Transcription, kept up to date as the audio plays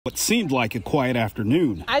What seemed like a quiet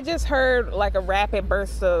afternoon. I just heard like a rapid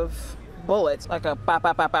burst of bullets, like a pop,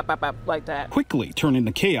 pop, pop, pop, pop, pop, like that. Quickly turning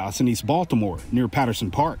to chaos in East Baltimore near Patterson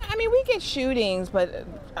Park. I mean, we get shootings, but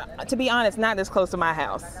to be honest, not this close to my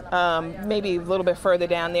house. Maybe a little bit further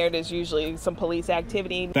down there, there's usually some police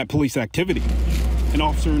activity. That police activity, an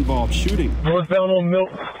officer-involved shooting. Northbound on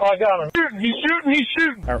Milton. Oh, I got him. He's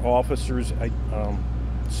shooting. Our officers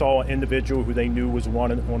saw an individual who they knew was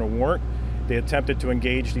wanted on a warrant. They attempted to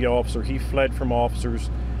engage the officer. He fled from officers.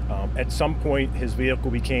 At some point, his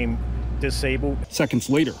vehicle became disabled. Seconds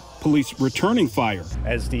later, police returning fire.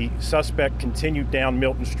 As the suspect continued down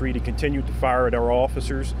Milton Street, he continued to fire at our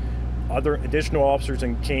officers. Other additional officers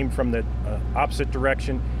came from the opposite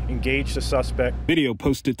direction, engaged the suspect. Video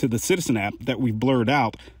posted to the Citizen app that we blurred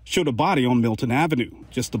out showed a body on Milton Avenue,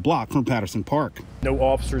 just a block from Patterson Park. No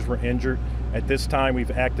officers were injured. At this time,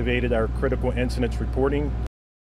 we've activated our critical incidents reporting